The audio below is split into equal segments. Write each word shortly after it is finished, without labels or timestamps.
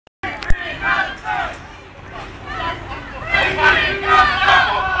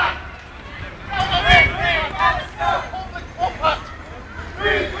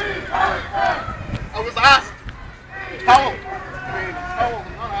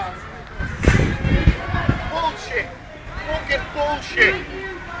fucking bullshit.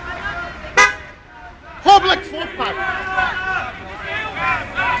 Public footpath.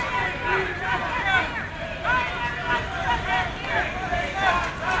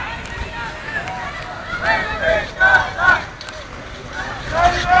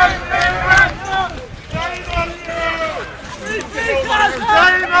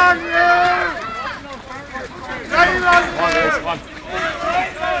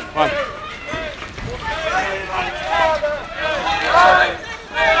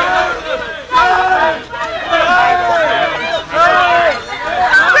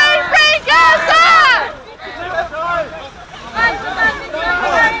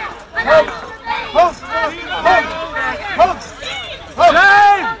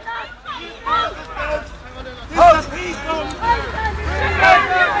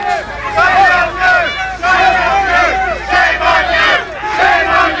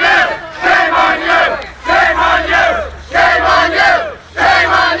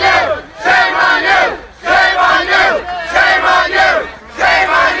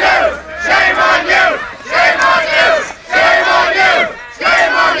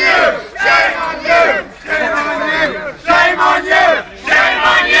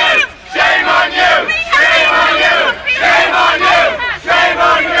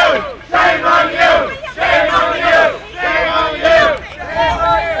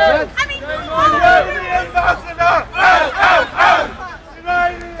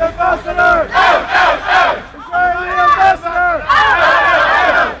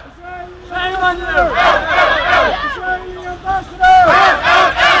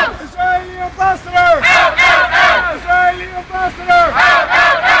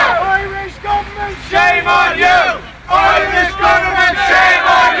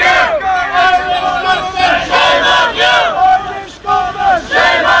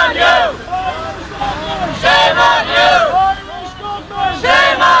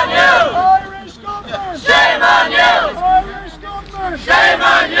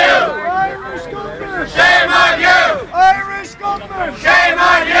 Shame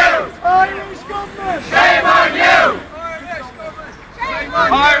on you! Shame on you!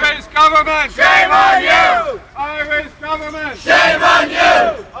 One. Irish government! Shame on you! Irish government! Shame on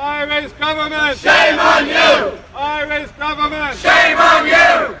you! Irish government! Shame on you! Irish government! Shame on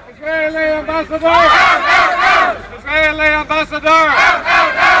you! Israeli ambassador! Israeli ambassador!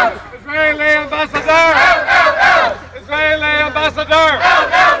 Israeli ambassador! Israeli ambassador!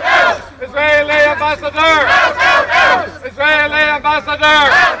 Israeli ambassador! Israeli ambassador!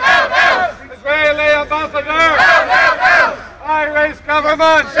 Israeli ambassador! Irish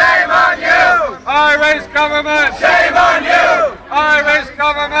government! Shame on you! Irish government! Shame on you! Irish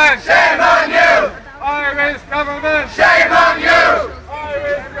government! Shame on you! Irish government! Shame on you!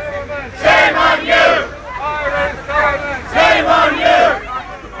 Irish government! Shame on you! Irish government! Shame on you!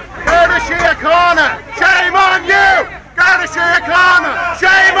 Gardaí corner! Shame on you! Gardaí corner!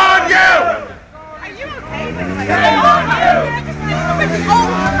 Shame on you! Are you okay? Shame on you!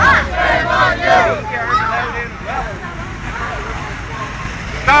 Shame on you!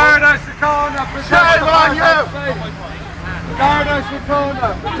 Gardaí corner! Shame on you! Gardaí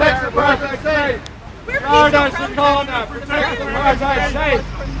corner! Protect the apartheid state! Gardaí corner! Protect the apartheid state!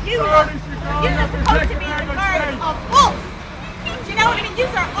 You're supposed to be the guards of us! Do you know what I mean? These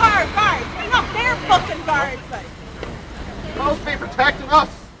are our guards. We're not their fucking guards. Like. Supposed to be protecting us.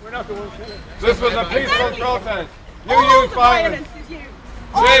 We're not the ones here. This was a peaceful protest. You all used the violence. Is used.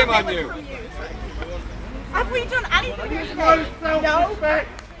 Shame all on of it you. was from you. Have we done anything here today? No self-respect.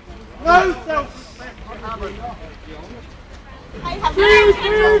 No self-respect. I have Free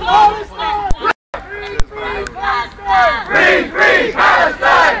Palestine! Free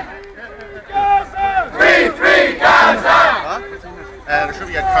Palestine! Free Gaza! There should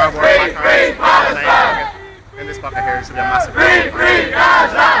be a cardboard Free Palestine! in this bucket here. There should be a massive. Free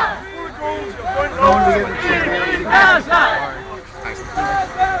Gaza! Free Gaza!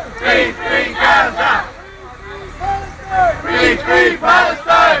 Free Gaza! Free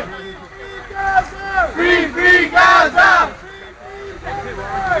Palestine! Free Gaza!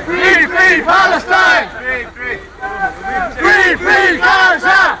 Free Palestine! Free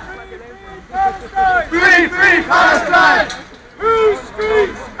Gaza! Free Palestine! Whose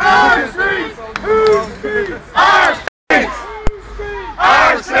streets? Our streets! Whose streets? Our streets!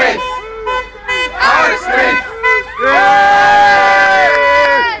 Our streets! Our streets!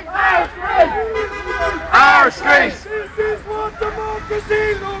 Our streets! This is what democracy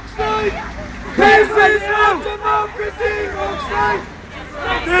looks like! This is what democracy looks like!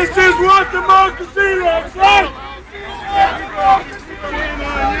 This is what democracy looks like!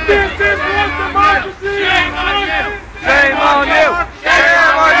 This is what democracy looks like! Shame on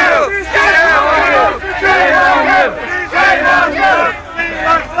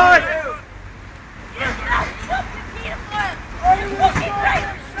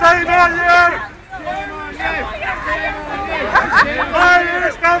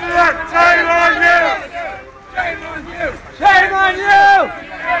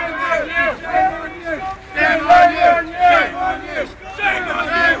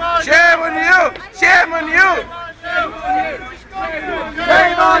Shame on you! Shame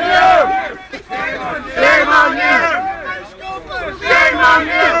on you! Shame on you! Shame on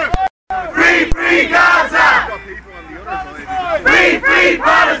you! Free, free Gaza! Free, free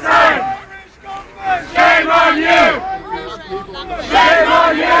Palestine! Shame on you! Shame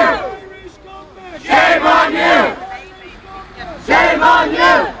on you! Shame on you! Shame on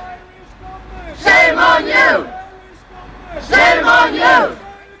you! Shame on you! Shame on you!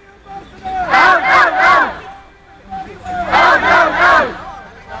 Out, out, out! Out, out, out!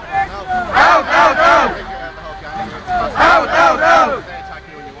 Out, out, out! Out, out, out!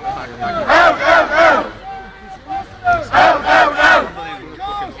 Out, out, out! Out, out, out!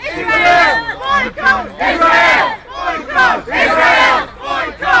 Israel! Boycott! Israel! Boycott! Israel!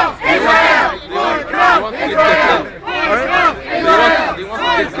 Boycott! Israel! Boycott! Israel!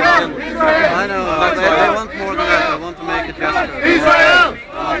 I know, they want more than that, they want to make it just